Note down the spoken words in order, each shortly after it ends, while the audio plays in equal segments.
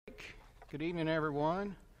Good evening,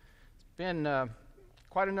 everyone. It's been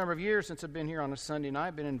quite a number of years since I've been here on a Sunday night.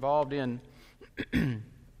 I've been involved in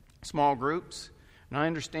small groups, and I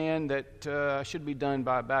understand that I should be done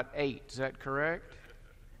by about 8. Is that correct?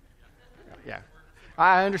 Yeah.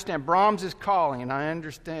 I understand. Brahms is calling, and I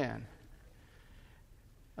understand.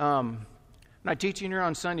 When I'm teaching here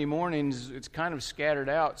on Sunday mornings, it's kind of scattered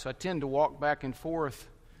out, so I tend to walk back and forth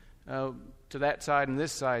to that side and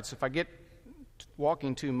this side. So if I get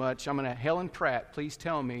walking too much, I'm going to, Helen Pratt, please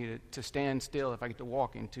tell me to stand still if I get to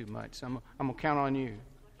walking too much. So I'm going to count on you.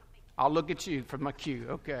 I'll look at you for my cue.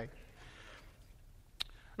 Okay. I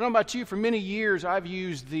don't know about you, for many years I've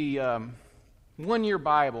used the one-year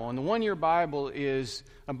Bible, and the one-year Bible is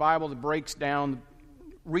a Bible that breaks down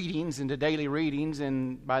readings into daily readings,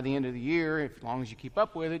 and by the end of the year, as long as you keep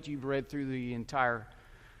up with it, you've read through the entire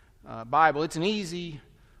Bible. It's an easy,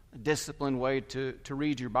 disciplined way to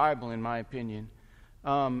read your Bible, in my opinion.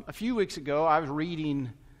 A few weeks ago, I was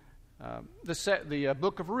reading the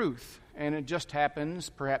book of Ruth, and it just happens,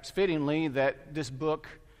 perhaps fittingly, that this book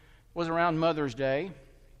was around Mother's Day.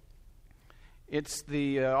 It's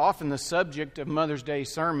often the subject of Mother's Day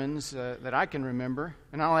sermons that I can remember,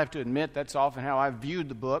 and I'll have to admit that's often how I've viewed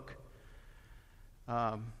the book.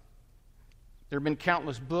 There have been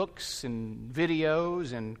countless books and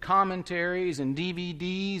videos and commentaries and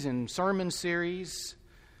DVDs and sermon series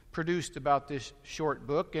produced about this short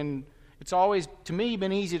book, and it's always, to me,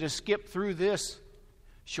 been easy to skip through this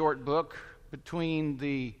short book between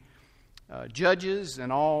the judges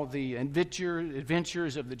and all the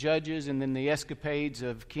adventures of the judges, and then the escapades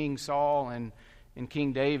of King Saul and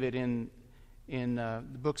King David in the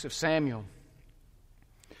books of Samuel.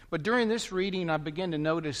 But during this reading, I began to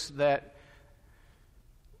notice that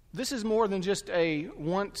this is more than just a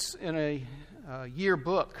once-in-a-year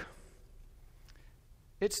book.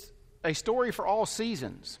 It's a story for all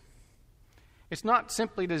seasons. It's not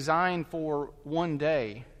simply designed for one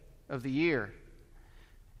day of the year.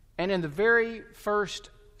 And in the very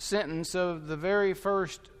first sentence of the very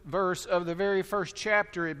first verse of the very first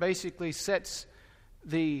chapter, it basically sets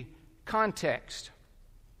the context.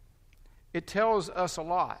 It tells us a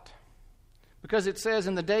lot. Because it says,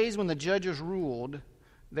 in the days when the judges ruled,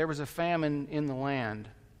 there was a famine in the land.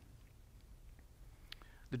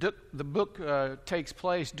 The book takes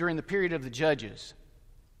place during the period of the judges.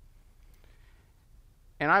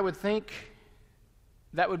 And I would think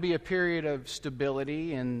that would be a period of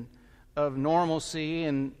stability and of normalcy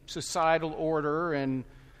and societal order, and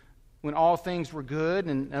when all things were good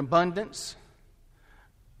and abundance.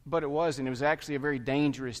 But it wasn't. It was actually a very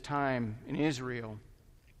dangerous time in Israel.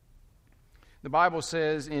 The Bible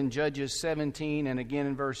says in Judges 17 and again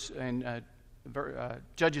in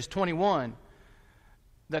Judges 21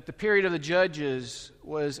 that the period of the judges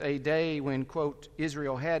was a day when, quote,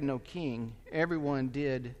 Israel had no king. Everyone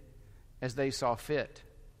did as they saw fit.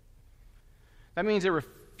 That means there were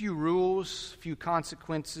few rules, few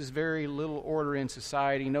consequences, very little order in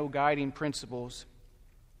society, no guiding principles.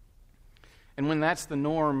 And when that's the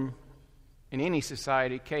norm in any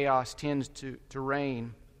society, chaos tends to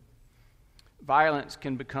reign. Violence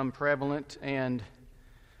can become prevalent, and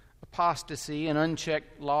apostasy and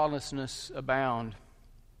unchecked lawlessness abound.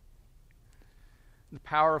 The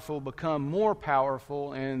powerful become more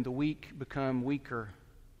powerful, and the weak become weaker.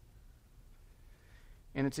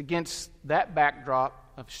 And it's against that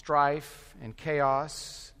backdrop of strife and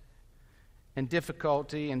chaos and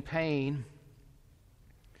difficulty and pain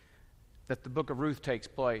that the book of Ruth takes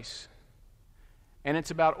place. And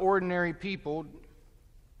it's about ordinary people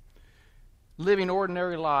living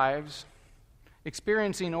ordinary lives,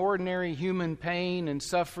 experiencing ordinary human pain and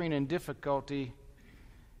suffering and difficulty,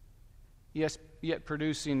 yes, yet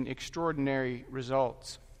producing extraordinary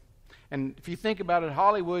results. And if you think about it,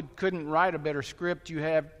 Hollywood couldn't write a better script. You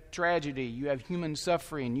have tragedy, you have human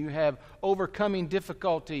suffering, you have overcoming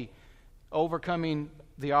difficulty, overcoming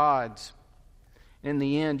the odds. In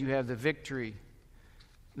the end, you have the victory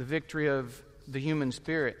of the human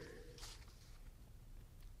spirit.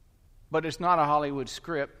 But it's not a Hollywood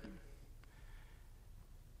script.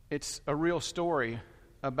 It's a real story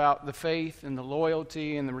about the faith and the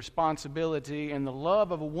loyalty and the responsibility and the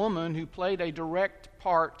love of a woman who played a direct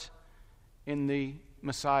part in the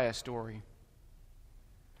Messiah story.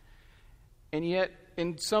 And yet,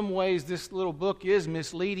 in some ways, this little book is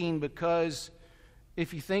misleading because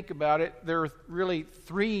if you think about it, there are really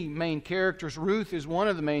 3 main characters. Ruth is one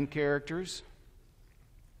of the main characters.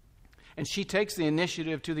 And she takes the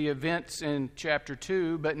initiative to the events in chapter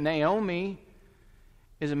 2, but Naomi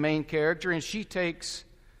is a main character, and she takes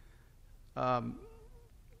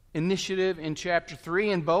initiative in chapter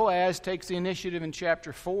 3, and Boaz takes the initiative in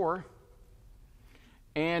chapter 4.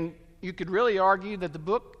 And you could really argue that the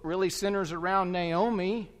book really centers around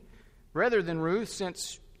Naomi rather than Ruth,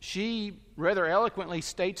 since she rather eloquently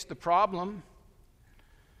states the problem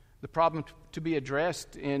to be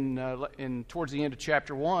addressed in towards the end of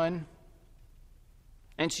chapter 1.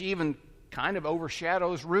 And she even kind of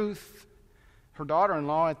overshadows Ruth, her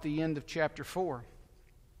daughter-in-law, at the end of chapter 4.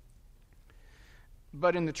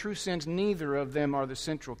 But in the true sense, neither of them are the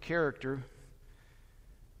central character.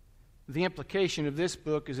 The implication of this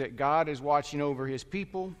book is that God is watching over his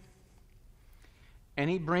people, and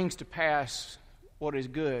he brings to pass what is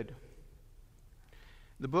good.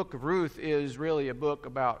 The book of Ruth is really a book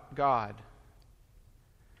about God.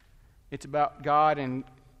 It's about God and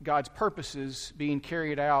God's purposes being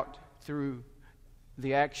carried out through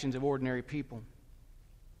the actions of ordinary people.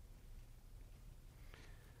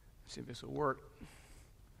 Let's see if this will work.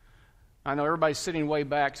 I know everybody's sitting way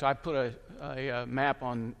back, so I put a map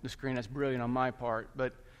on the screen. That's brilliant on my part.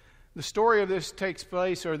 But the story of this takes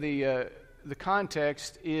place, or the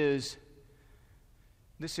context is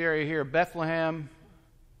this area here, Bethlehem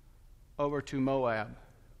over to Moab.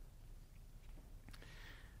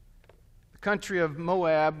 The country of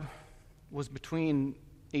Moab was between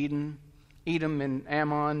Edom and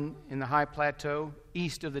Ammon in the high plateau,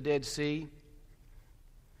 east of the Dead Sea.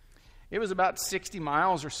 It was about 60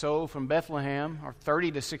 miles or so from Bethlehem, or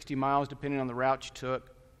 30 to 60 miles, depending on the route you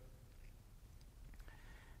took.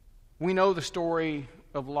 We know the story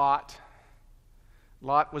of Lot.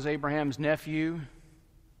 Lot was Abraham's nephew.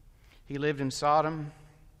 He lived in Sodom.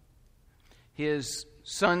 His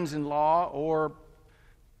sons-in-law, or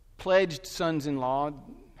pledged sons-in-law,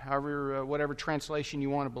 however, whatever translation you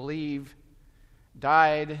want to believe,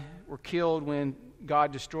 were killed when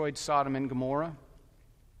God destroyed Sodom and Gomorrah.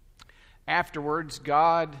 Afterwards,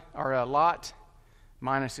 Lot,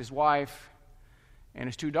 minus his wife and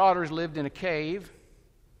his 2 daughters, lived in a cave.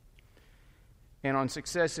 And on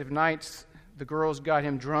successive nights, the girls got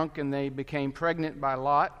him drunk and they became pregnant by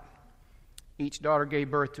Lot. Each daughter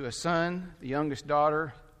gave birth to a son. The youngest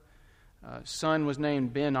son was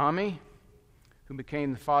named Ben-Ami, who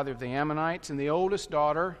became the father of the Ammonites. And the oldest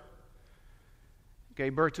daughter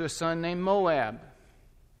gave birth to a son named Moab,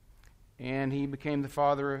 and he became the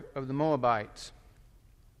father of the Moabites.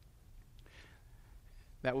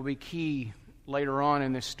 That will be key later on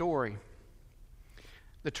in this story.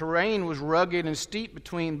 The terrain was rugged and steep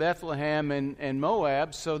between Bethlehem and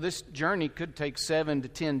Moab, so this journey could take 7 to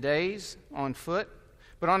 10 days on foot.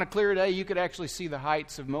 But on a clear day, you could actually see the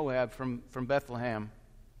heights of Moab from Bethlehem.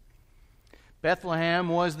 Bethlehem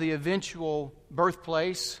was the eventual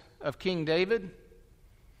birthplace of King David,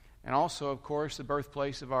 and also, of course, the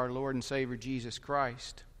birthplace of our Lord and Savior Jesus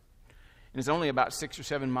Christ. And it's only about 6 or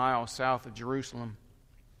 7 miles south of Jerusalem.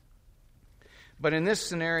 But in this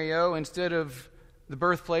scenario, instead of the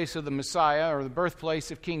birthplace of the Messiah or the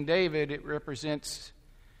birthplace of King David, it represents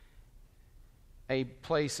a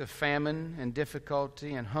place of famine and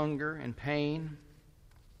difficulty and hunger and pain.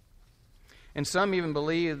 And some even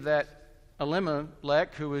believe that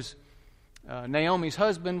Elimelech, who was Naomi's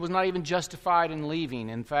husband, was not even justified in leaving.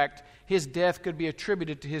 In fact, his death could be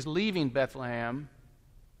attributed to his leaving Bethlehem,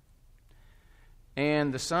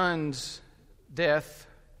 and the son's death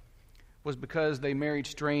was because they married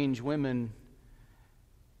strange women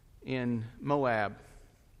in Moab.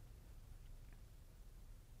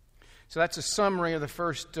 So that's a summary of the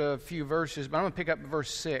first few verses, but I'm going to pick up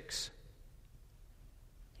verse 6.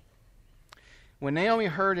 When Naomi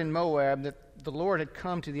heard in Moab that the Lord had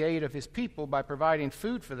come to the aid of his people by providing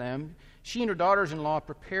food for them, she and her daughters-in-law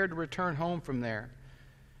prepared to return home from there.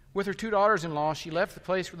 With her 2 daughters-in-law, she left the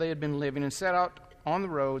place where they had been living and set out on the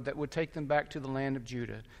road that would take them back to the land of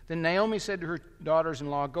Judah. Then Naomi said to her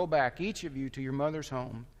daughters-in-law, "Go back, each of you, to your mother's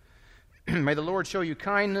home. May the Lord show you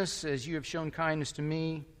kindness as you have shown kindness to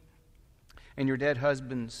me and your dead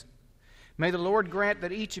husbands. May the Lord grant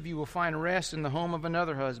that each of you will find rest in the home of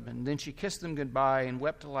another husband." Then she kissed them goodbye and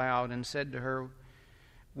wept aloud and said to her,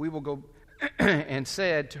 "We will go," and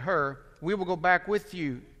said to her, "We will go back with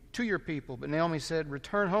you to your people." But Naomi said,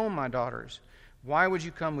 "Return home, my daughters. Why would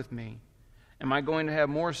you come with me? Am I going to have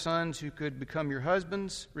more sons who could become your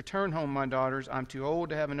husbands? Return home, my daughters. I'm too old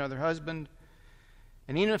to have another husband.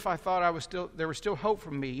 And even if I thought there was still hope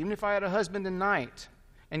for me, even if I had a husband tonight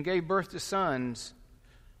and gave birth to sons,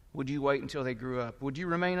 would you wait until they grew up? Would you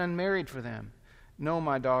remain unmarried for them? No,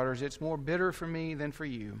 my daughters, it's more bitter for me than for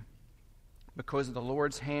you, because the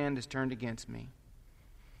Lord's hand is turned against me."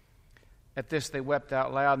 At this they wept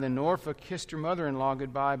out loud. Then Orpah kissed her mother-in-law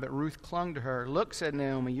goodbye, but Ruth clung to her. "Look," said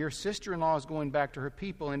Naomi, "your sister-in-law is going back to her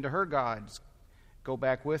people and to her gods. Go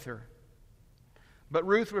back with her." But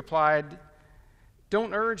Ruth replied,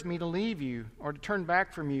 Don't urge me to leave you or to turn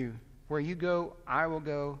back from you. Where you go, I will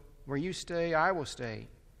go. Where you stay, I will stay.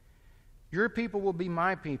 Your people will be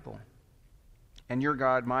my people, and your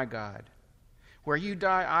God my God. Where you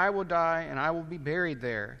die, I will die, and I will be buried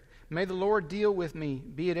there. May the Lord deal with me,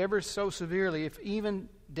 be it ever so severely, if even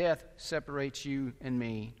death separates you and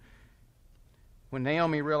me." When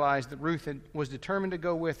Naomi realized that Ruth was determined to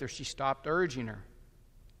go with her, she stopped urging her.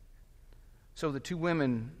 So the two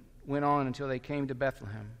women went on until they came to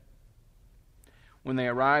Bethlehem. When they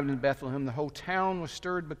arrived in Bethlehem, the whole town was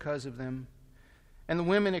stirred because of them. And the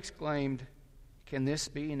women exclaimed, "Can this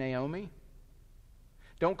be Naomi?"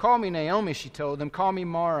 "Don't call me Naomi," she told them. "Call me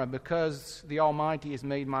Mara, because the Almighty has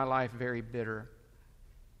made my life very bitter.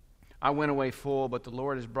 I went away full, but the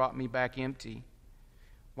Lord has brought me back empty.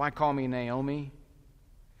 Why call me Naomi?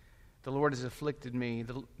 The Lord has afflicted me.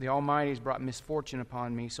 The Almighty has brought misfortune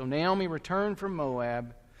upon me." So Naomi returned from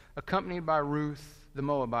Moab, accompanied by Ruth the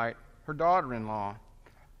Moabite, her daughter-in-law,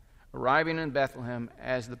 arriving in Bethlehem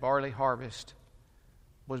as the barley harvest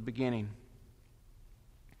was beginning.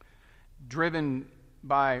 Driven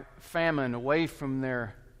by famine away from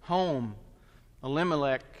their home,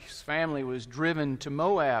 Elimelech's family was driven to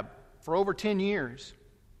Moab for over 10 years,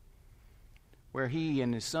 where he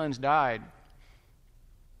and his sons died.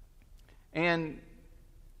 And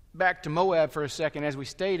back to Moab for a second, as we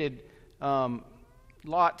stated,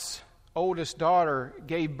 Lot's oldest daughter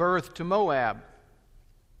gave birth to Moab.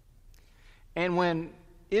 And when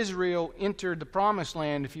Israel entered the Promised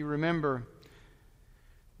Land, if you remember,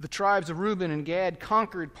 the tribes of Reuben and Gad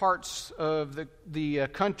conquered parts of the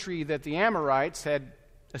country that the Amorites had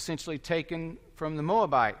essentially taken from the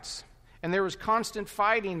Moabites. And there was constant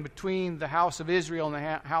fighting between the house of Israel and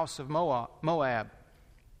the house of Moab.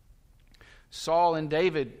 Saul and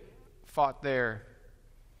David fought there.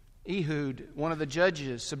 Ehud, one of the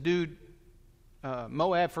judges, subdued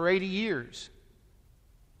Moab for 80 years.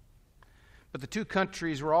 But the two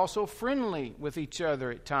countries were also friendly with each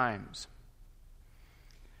other at times.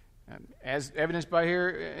 As evidenced by here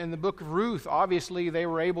in the book of Ruth, obviously they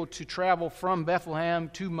were able to travel from Bethlehem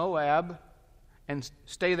to Moab and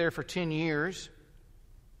stay there for 10 years.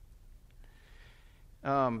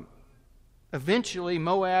 Eventually,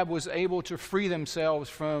 Moab was able to free themselves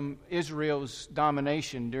from Israel's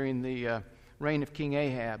domination during the reign of King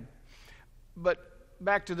Ahab. But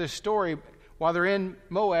back to this story, while they're in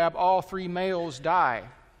Moab, all three males die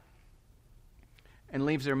and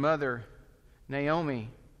leaves their mother, Naomi,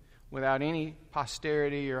 without any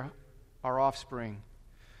posterity or offspring.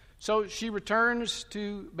 So she returns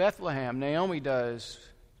to Bethlehem, Naomi does,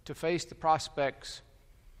 to face the prospects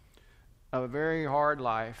of a very hard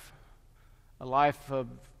life, a life of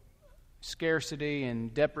scarcity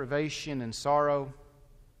and deprivation and sorrow.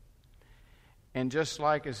 And just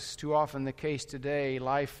like is too often the case today,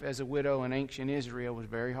 life as a widow in ancient Israel was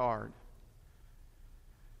very hard.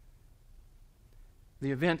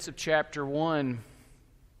 The events of chapter 1,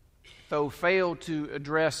 though, failed to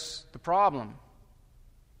address the problem.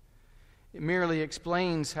 It merely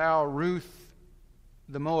explains how Ruth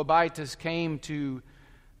the Moabitess came to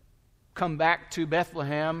come back to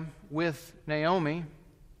Bethlehem with Naomi.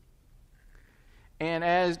 And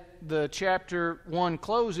as the chapter 1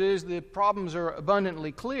 closes, the problems are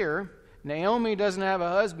abundantly clear. Naomi doesn't have a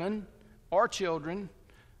husband or children.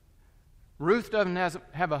 Ruth doesn't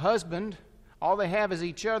have a husband. All they have is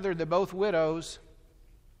each other. They're both widows.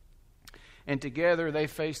 And together they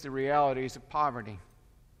face the realities of poverty.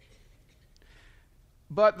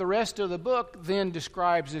 But the rest of the book then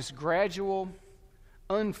describes this gradual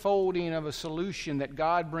unfolding of a solution that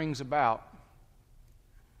God brings about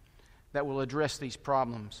that will address these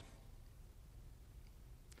problems.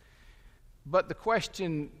 But the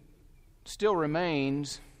question still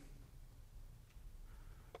remains,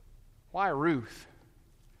 why Ruth?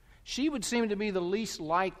 She would seem to be the least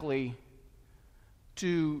likely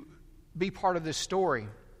to be part of this story.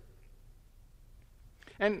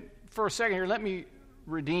 And for a second here, let me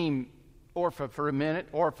redeem Orpah for a minute,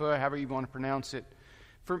 Orpah, however you want to pronounce it.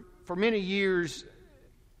 For many years,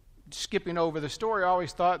 skipping over the story, I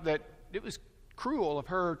always thought that it was cruel of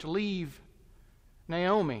her to leave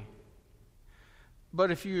Naomi.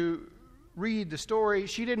 But if you read the story,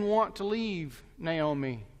 she didn't want to leave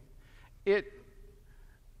Naomi. It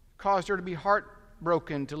caused her to be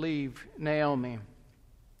heartbroken to leave Naomi.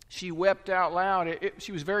 She wept out loud.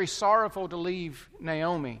 She was very sorrowful to leave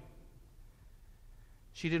Naomi.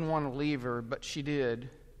 She didn't want to leave her, but she did.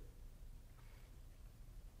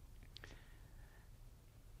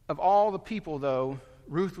 Of all the people, though,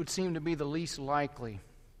 Ruth would seem to be the least likely.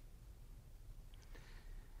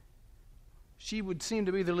 she would seem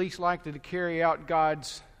to be the least likely to carry out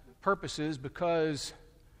God's purposes because,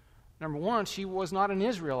 number one, she was not an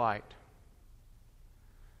Israelite.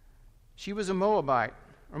 She was a Moabite,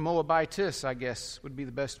 or Moabitess, I guess would be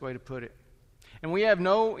the best way to put it. And we have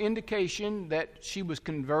no indication that she was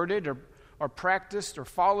converted or practiced or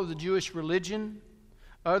followed the Jewish religion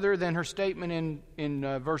other than her statement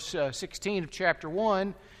in verse 16 of chapter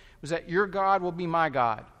 1 was that your God will be my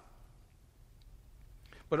God.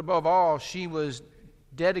 But above all, she was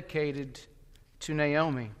dedicated to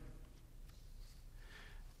Naomi.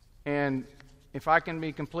 And if I can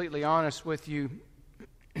be completely honest with you,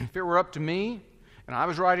 if it were up to me and I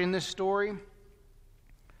was writing this story,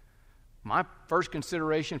 my first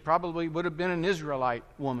consideration probably would have been an Israelite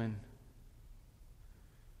woman.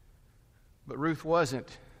 But Ruth wasn't.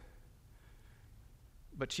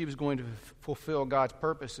 But she was going to fulfill God's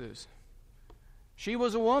purposes. She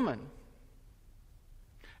was a woman.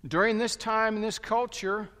 During this time in this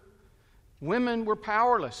culture, women were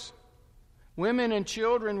powerless. Women and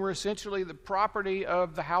children were essentially the property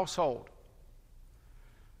of the household.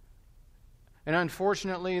 And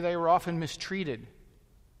unfortunately, they were often mistreated,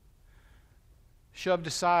 shoved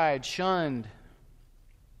aside, shunned,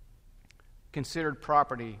 considered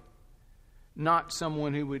property, not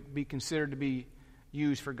someone who would be considered to be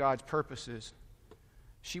used for God's purposes.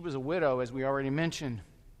 She was a widow, as we already mentioned.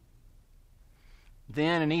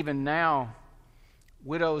 Then and even now,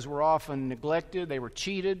 widows were often neglected, they were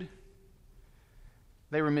cheated,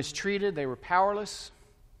 they were mistreated, they were powerless,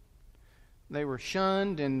 they were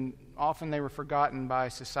shunned, and often they were forgotten by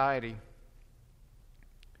society.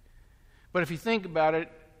 But if you think about it,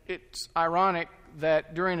 it's ironic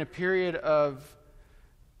that during a period of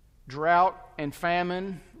drought and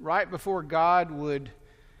famine, right before God would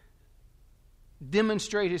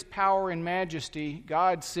demonstrate his power and majesty,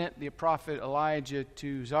 God sent the prophet Elijah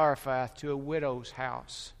to Zarephath, to a widow's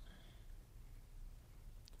house,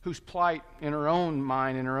 whose plight in her own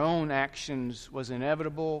mind, in her own actions, was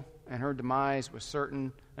inevitable, and her demise was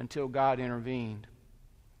certain until God intervened.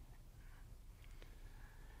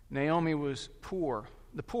 Naomi was poor.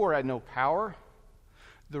 The poor had no power.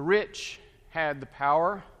 The rich had the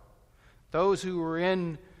power. Those who were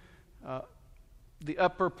in the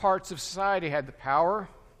upper parts of society had the power.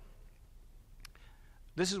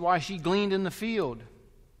 This is why she gleaned in the field.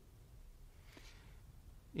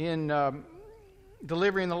 In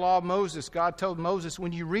delivering the law of Moses, God told Moses,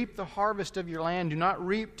 when you reap the harvest of your land, do not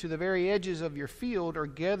reap to the very edges of your field or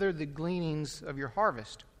gather the gleanings of your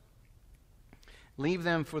harvest. Leave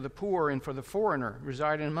them for the poor and for the foreigner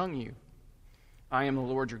residing among you. I am the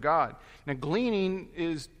Lord your God. Now, gleaning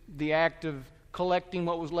is the act of collecting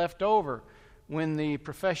what was left over. When the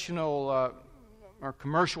professional or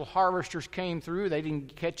commercial harvesters came through, they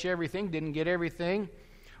didn't catch everything, didn't get everything,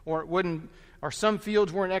 or some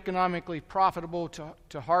fields weren't economically profitable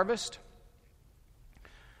to harvest.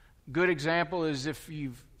 Good example is if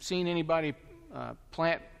you've seen anybody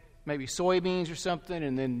plant maybe soybeans or something,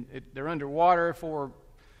 and then they're underwater for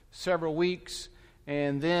several weeks,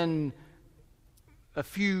 and then a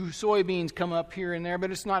few soybeans come up here and there, but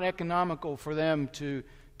it's not economical for them to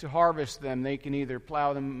harvest them. They can either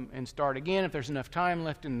plow them and start again if there's enough time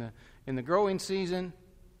left in the growing season,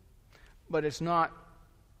 but it's not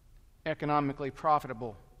economically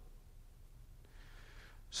profitable.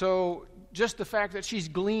 So just the fact that she's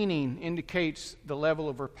gleaning indicates the level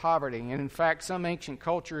of her poverty. And in fact, some ancient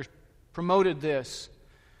cultures promoted this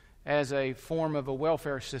as a form of a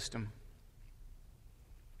welfare system.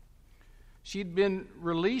 She'd been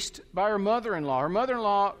released by her mother-in-law. Her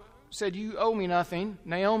mother-in-law said, you owe me nothing.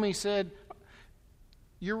 Naomi said,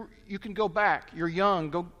 you can go back. You're young.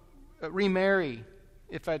 Go remarry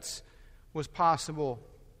if that was possible.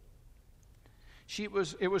 It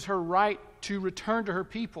was her right to return to her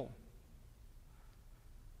people.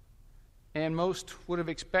 And most would have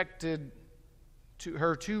expected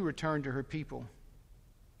her to return to her people.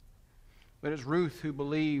 But it's Ruth who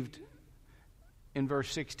believed in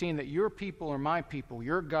verse 16 that your people are my people,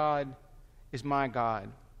 your God is my God.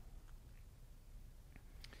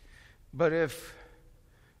 But if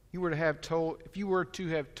you were to have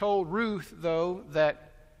told Ruth, though,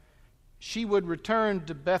 that she would return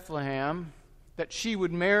to Bethlehem, that she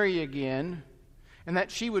would marry again, and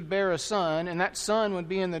that she would bear a son, and that son would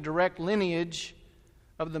be in the direct lineage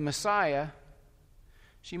of the Messiah,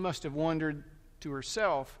 she must have wondered to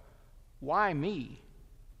herself, why me?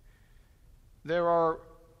 There are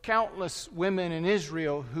countless women in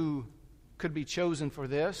Israel who could be chosen for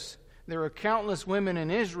this. There are countless women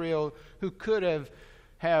in Israel who could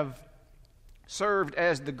have served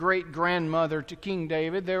as the great-grandmother to King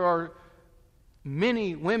David. There are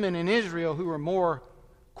many women in Israel who were more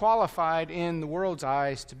qualified in the world's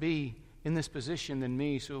eyes to be in this position than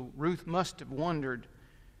me. So Ruth must have wondered,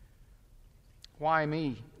 why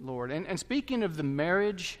me, Lord? And speaking of the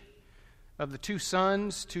marriage of the two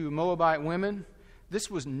sons to Moabite women, this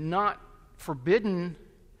was not forbidden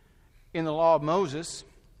in the law of Moses,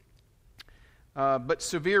 but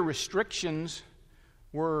severe restrictions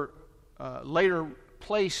were later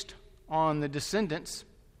placed on the descendants.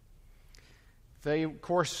 They, of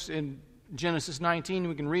course, in Genesis 19,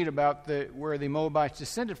 we can read about where the Moabites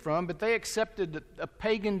descended from, but they accepted a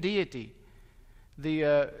pagan deity,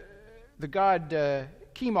 the god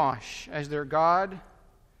Chemosh, as their god.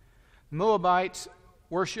 Moabites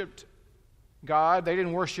worshipped God. They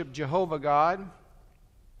didn't worship Jehovah God.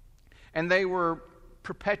 And they were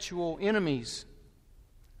perpetual enemies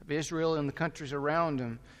of Israel and the countries around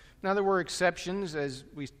them. Now, there were exceptions, as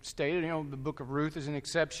we stated. The book of Ruth is an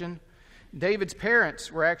exception. David's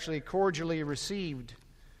parents were actually cordially received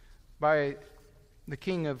by the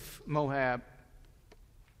king of Moab.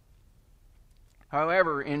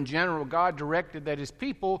 However, in general, God directed that his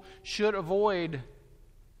people should avoid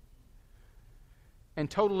and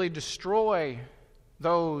totally destroy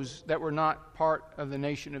those that were not part of the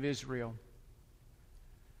nation of Israel.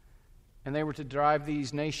 And they were to drive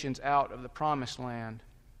these nations out of the promised land.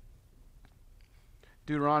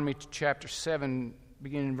 Deuteronomy chapter 7,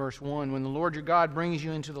 beginning in verse 1, when the Lord your God brings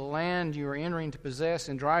you into the land you are entering to possess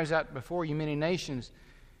and drives out before you many nations,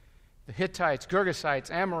 the Hittites, Girgashites,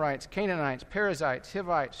 Amorites, Canaanites, Perizzites,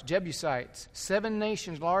 Hivites, Jebusites, 7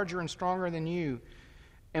 nations larger and stronger than you.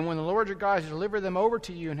 And when the Lord your God has delivered them over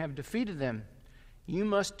to you and have defeated them, you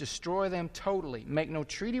must destroy them totally. Make no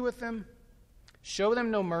treaty with them. Show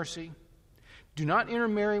them no mercy. Do not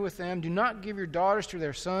intermarry with them. Do not give your daughters to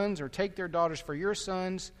their sons or take their daughters for your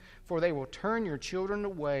sons, for they will turn your children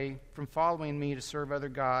away from following me to serve other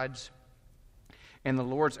gods. And the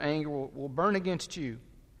Lord's anger will burn against you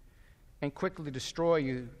and quickly destroy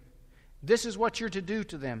you. This is what you're to do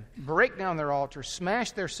to them. Break down their altars,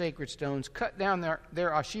 smash their sacred stones, cut down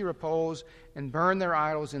their Asherah poles, and burn their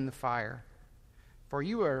idols in the fire. For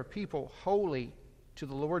you are a people holy to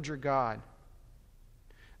the Lord your God.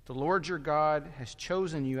 The Lord your God has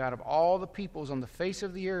chosen you out of all the peoples on the face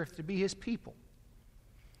of the earth to be his people,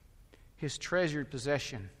 his treasured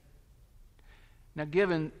possession. Now,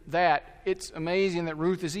 given that, it's amazing that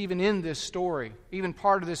Ruth is even in this story, even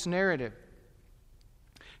part of this narrative.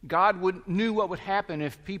 God knew what would happen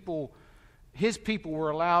if his people were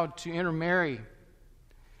allowed to intermarry.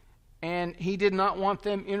 And he did not want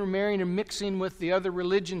them intermarrying and mixing with the other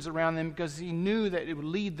religions around them because he knew that it would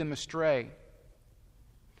lead them astray.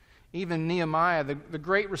 Even Nehemiah, the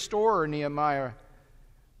great restorer Nehemiah,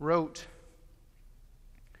 wrote,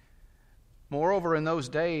 "Moreover, in those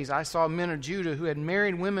days I saw men of Judah who had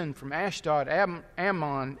married women from Ashdod,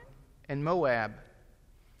 Ammon, and Moab.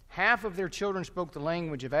 Half of their children spoke the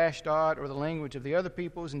language of Ashdod or the language of the other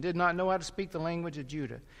peoples and did not know how to speak the language of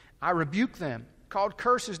Judah. I rebuked them, called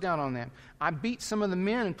curses down on them. I beat some of the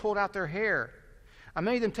men and pulled out their hair. I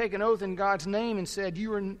made them take an oath in God's name and said,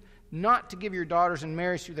 you are not to give your daughters in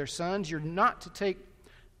marriage to their sons. You're not to take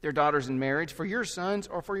their daughters in marriage for your sons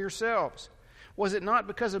or for yourselves. Was it not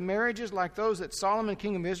because of marriages like those that Solomon,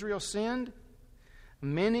 king of Israel, sinned?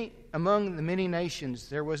 Among the many nations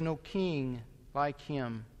there was no king like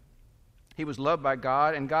him. He was loved by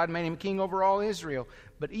God, and God made him king over all Israel.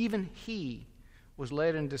 But even he was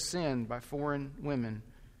led into sin by foreign women.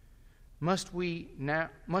 Must we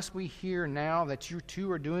hear now that you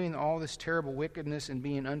too are doing all this terrible wickedness and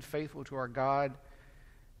being unfaithful to our God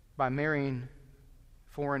by marrying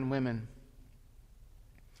foreign women?"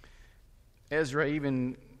 Ezra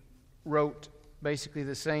even wrote basically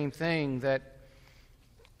the same thing, that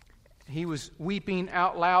he was weeping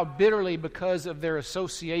out loud bitterly because of their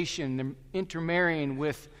association and intermarrying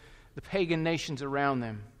with the pagan nations around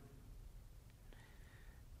them.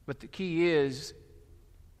 But the key is,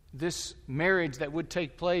 this marriage that would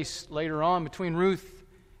take place later on between Ruth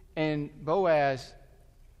and Boaz,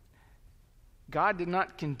 God did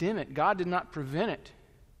not condemn it. God did not prevent it.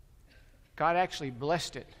 God actually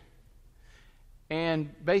blessed it.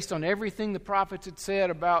 And based on everything the prophets had said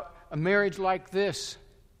about a marriage like this,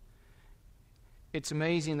 it's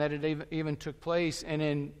amazing that it even took place. And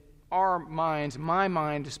in our minds, my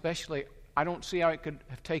mind especially, I don't see how it could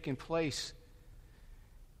have taken place.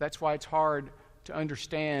 That's why it's hard to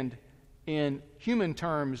understand in human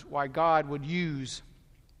terms why God would use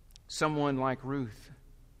someone like Ruth.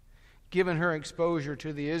 Given her exposure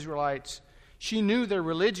to the Israelites, she knew their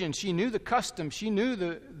religion, she knew the customs, she knew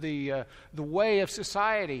the way of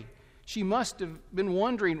society. She must have been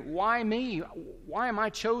wondering, why me? Why am I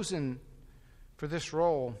chosen for this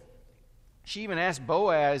role? She even asked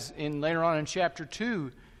Boaz later on in chapter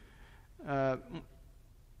 2,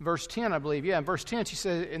 verse 10, I believe. Yeah, in verse 10, she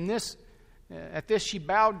said, at this she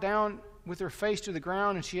bowed down with her face to the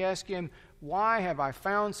ground, and she asked him, why have I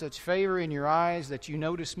found such favor in your eyes that you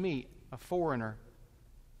notice me, a foreigner?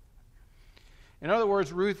 In other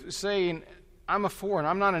words, Ruth is saying, I'm a foreigner.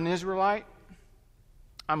 I'm not an Israelite.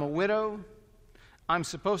 I'm a widow. I'm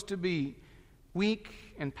supposed to be weak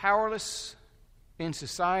and powerless in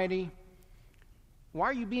society. Why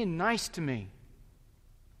are you being nice to me?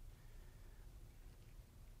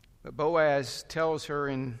 But Boaz tells her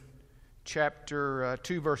in chapter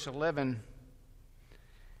 2, verse 11,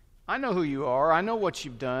 I know who you are. I know what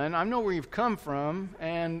you've done. I know where you've come from.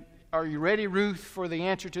 And are you ready, Ruth, for the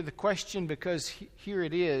answer to the question? Because here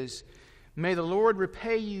it is. May the Lord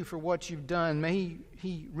repay you for what you've done. May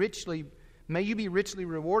you be richly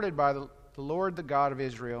rewarded by the Lord, the God of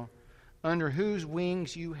Israel, under whose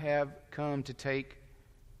wings you have come to take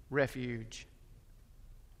refuge.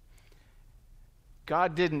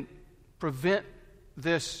 God didn't prevent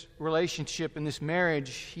this relationship and this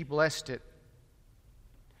marriage. He blessed it.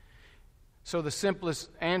 So the simplest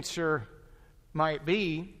answer might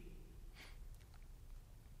be,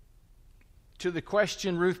 to the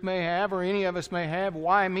question Ruth may have, or any of us may have,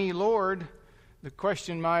 why me, Lord? The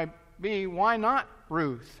question might be, why not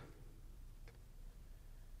Ruth?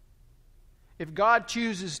 If God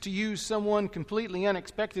chooses to use someone completely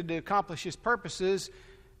unexpected to accomplish His purposes,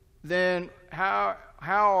 then why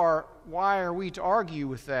are we to argue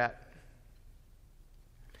with that?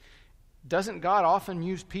 Doesn't God often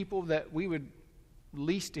use people that we would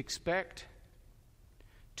least expect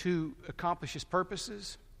to accomplish His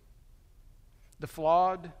purposes? The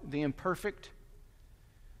flawed, the imperfect.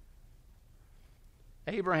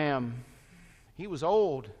 Abraham, he was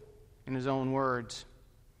old, in his own words.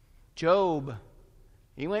 Job,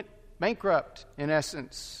 he went bankrupt, in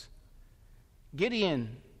essence.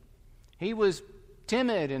 Gideon, he was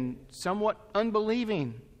timid and somewhat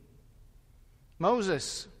unbelieving.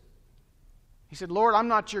 Moses, he said, Lord, I'm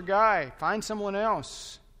not your guy. Find someone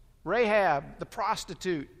else. Rahab, the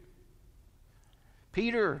prostitute.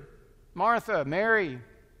 Peter, Martha, Mary,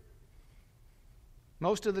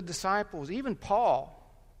 most of the disciples, even Paul,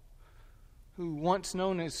 who once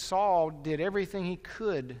known as Saul, did everything he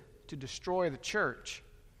could to destroy the church.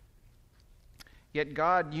 Yet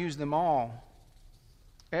God used them all,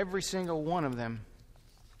 every single one of them,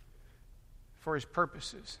 for His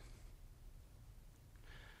purposes.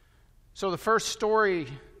 So the first story,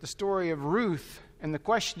 the story of Ruth, and the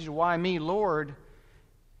question is, why me, Lord,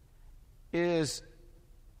 is,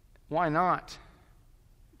 why not?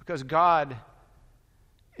 Because God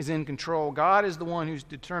is in control. God is the one who's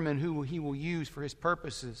determined who He will use for His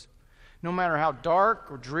purposes. No matter how dark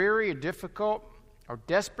or dreary or difficult or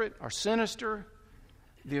desperate or sinister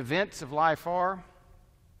the events of life are,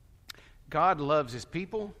 God loves His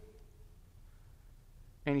people,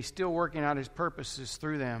 and He's still working out His purposes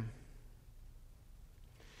through them.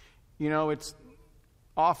 You know, it's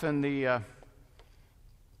often the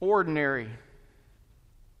ordinary,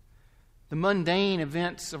 the mundane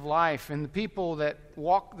events of life and the people that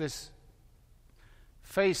walk this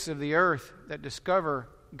face of the earth that discover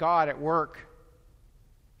God at work.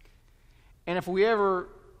 And if we ever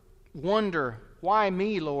wonder, why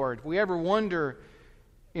me, Lord? If we ever wonder,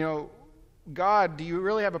 God, do you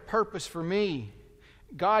really have a purpose for me?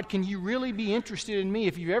 God, can you really be interested in me?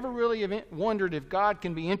 If you ever really wondered if God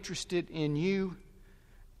can be interested in you,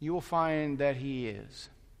 you will find that He is.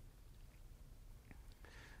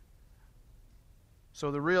 So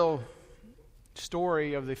the real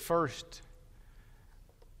story of the first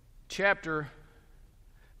chapter,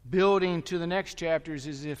 building to the next chapters,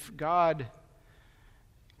 is if God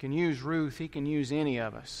can use Ruth, He can use any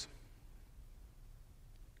of us.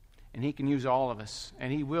 And He can use all of us.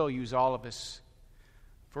 And He will use all of us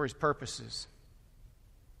for His purposes.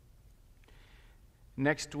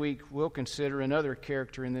 Next week, we'll consider another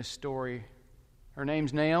character in this story. Her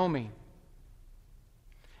name's Naomi.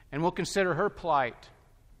 And we'll consider her plight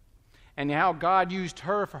and how God used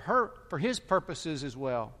her for His purposes as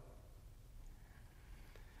well.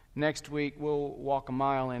 Next week, we'll walk a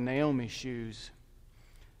mile in Naomi's shoes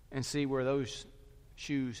and see where those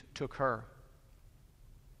shoes took her.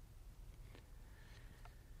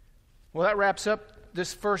 Well, that wraps up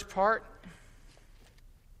this first part.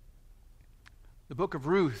 The book of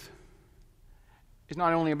Ruth is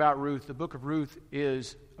not only about Ruth. The book of Ruth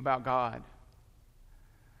is about God.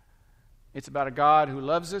 It's about a God who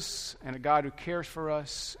loves us and a God who cares for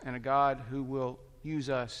us and a God who will use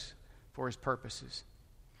us for His purposes.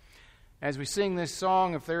 As we sing this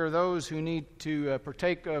song, if there are those who need to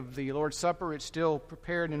partake of the Lord's Supper, it's still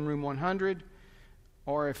prepared in room 100.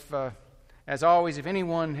 Or if, as always, if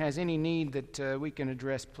anyone has any need that we can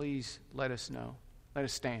address, please let us know. Let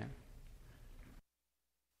us stand.